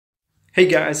Hey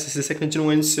guys, this is the second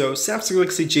one. So Samsung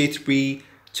Galaxy J3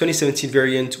 2017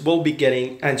 variant will be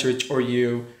getting Android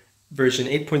Oreo version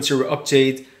 8.0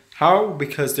 update. How?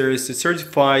 Because there is a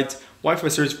certified Wi-Fi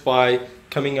certified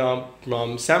coming up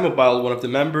from Sam Mobile, one of the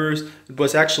members. It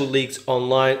was actually leaked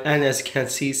online, and as you can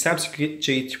see, Samsung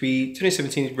J3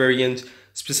 2017 variant,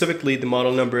 specifically the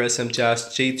model number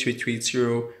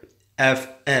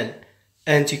SM-J330FN.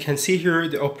 And you can see here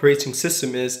the operating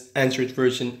system is Android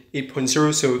version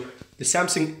 8.0. So the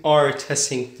Samsung are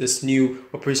testing this new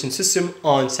operating system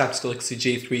on Samsung Galaxy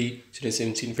J3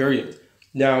 2017 variant.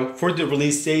 Now, for the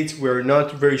release date, we're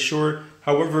not very sure.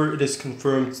 However, it is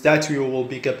confirmed that we will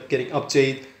be getting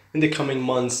update in the coming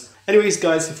months. Anyways,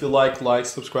 guys, if you like,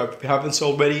 subscribe if you haven't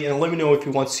already, and let me know if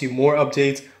you want to see more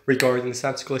updates regarding the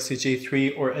Samsung Galaxy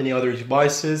J3 or any other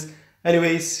devices.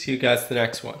 Anyways, see you guys in the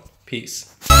next one.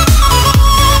 Peace.